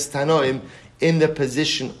machlokes tanoim in the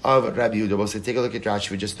position of Rabbi Huda. We'll say, take a look at Rashi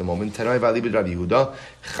for just a moment. Tanoi va'ali b'd Rabbi Huda.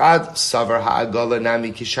 Chad savar ha'agala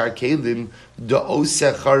nami kishar kelim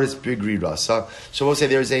da'ose charetz b'gri rasa. So we'll say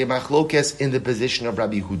there is a machlokes in the position of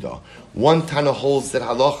Rabbi Huda. One Tana holds that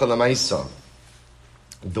halacha l'maisa,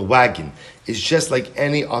 the wagon is just like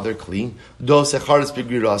any other kli.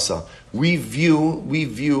 We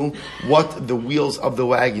view what the wheels of the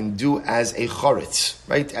wagon do as a charetz,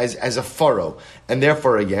 right? As a furrow. And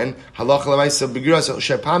therefore again, halacha l'maisa b'girasa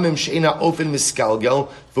shepamim she'ena ofen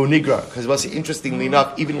miskalgel v'onigra. Because interestingly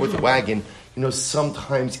enough, even with a wagon,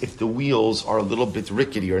 sometimes if the wheels are a little bit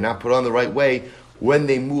rickety or not put on the right way, when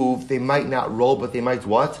they move, they might not roll, but they might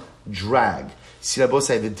what? Drag.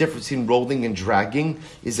 Sirabosai, the difference between rolling and dragging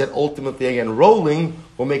is that ultimately, again, rolling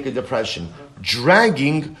will make a depression.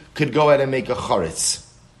 Dragging could go ahead and make a charetz.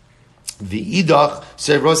 The idach,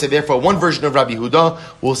 so therefore, one version of Rabbi Huda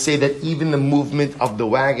will say that even the movement of the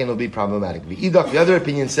wagon will be problematic. The idach, the other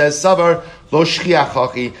opinion says, Savar lo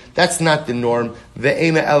shchiachachi. That's not the norm.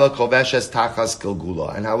 Ve'ena ela koveshes tachas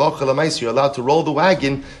kilgula. And halacha l'maisa, you're allowed to roll the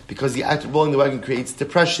wagon because the act of rolling the wagon creates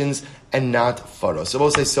depressions and not furrow. So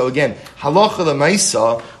we'll say, so again, halacha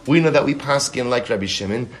l'maisa, we know that we paskin like Rabbi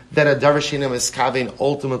Shimon, that a davar she'eino miskavin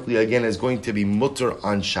ultimately again is going to be mutter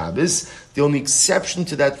on Shabbos. The only exception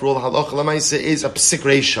to that rule, halacha l'maisa, is a psik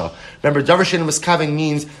reisha. Remember, davar she'eino miskavin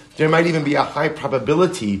means there might even be a high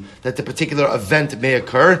probability that the particular event may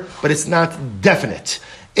occur, but it's not definite.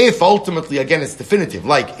 If ultimately, again, it's definitive,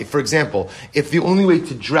 like, if, for example, if the only way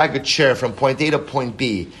to drag a chair from point A to point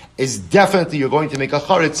B is definitely you're going to make a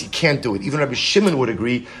charetz, you can't do it. Even Rabbi Shimon would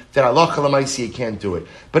agree that halacha l'maisa, you can't do it.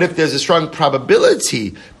 But if there's a strong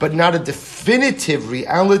probability, but not a definitive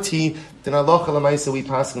reality, then halacha l'maisa we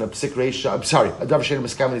pass in a psik reisha. I'm sorry, a davar she'eino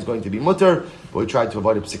miskamin is going to be mutter, but we try to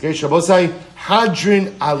avoid a psik reisha. Bosai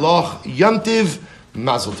hadrin alach yamtiv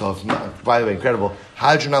mazel tov. By the way, incredible.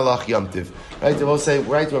 Hadrin alach yamtiv. Right, they will say,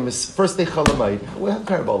 right, when first day chalamayid. What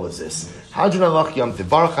incredible is this? Hadrin alach yamtiv.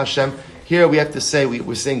 Baruch Hashem. Here we have to say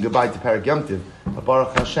we're saying goodbye to Perek Yom Tiv. But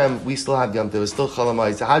Baruch Hashem, we still have Yom Tiv. It's still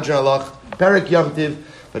chalamayid. It's a hadrin alach Perek Yom Tiv.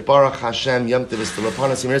 But Baruch Hashem, Yom Tov is still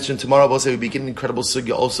upon us. And tomorrow we'll say we begin an incredible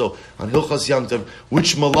sugya also on Hilchos Yom Tov,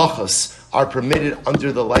 which malachas are permitted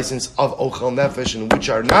under the license of Ochel Nefesh and which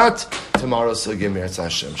are not. Tomorrow sugya Meretz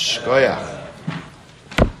Hashem. Shkoyach.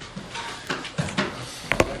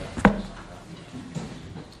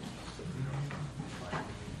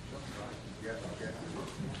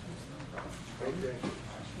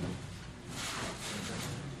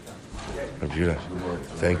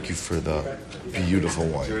 Thank you for the beautiful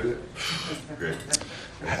wine.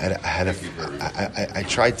 I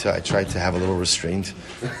tried to have a little restraint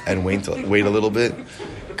and wait a little bit.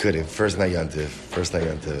 Couldn't. First night Yantiv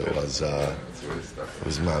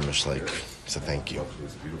was mamish like. So thank you.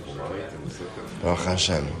 Baruch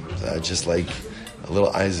Hashem. Just like a little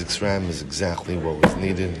Isaac's ram is exactly what was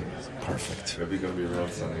needed. Perfect. Maybe gonna be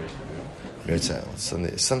around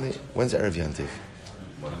Sunday. Sunday. When's Erev Yantiv?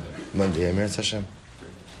 Monday. Meretz Hashem.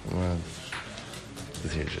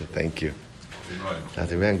 Thank you.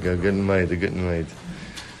 Good night.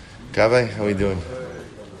 Gabay, how are we doing?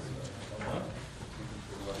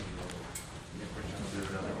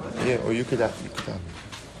 Yeah, or you could have.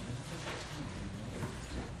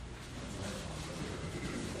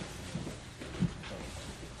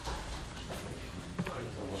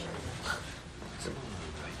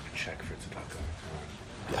 Check for tzedakah.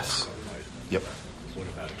 Yes. Yep. What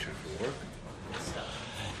about a check for work?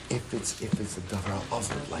 If it's a davar of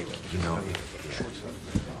like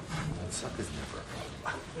sucker's never.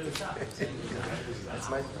 That's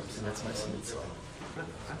my sense.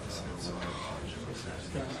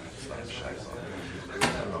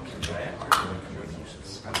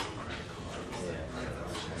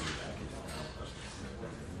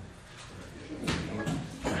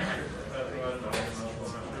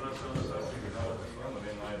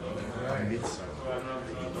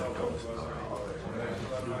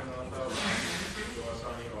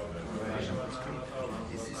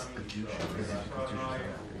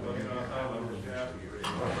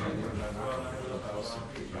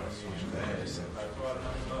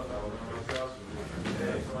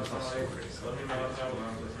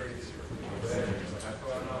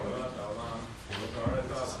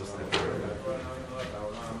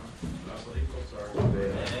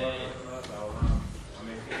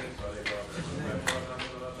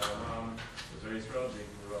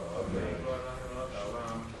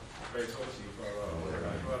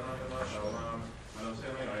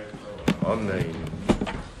 Amen.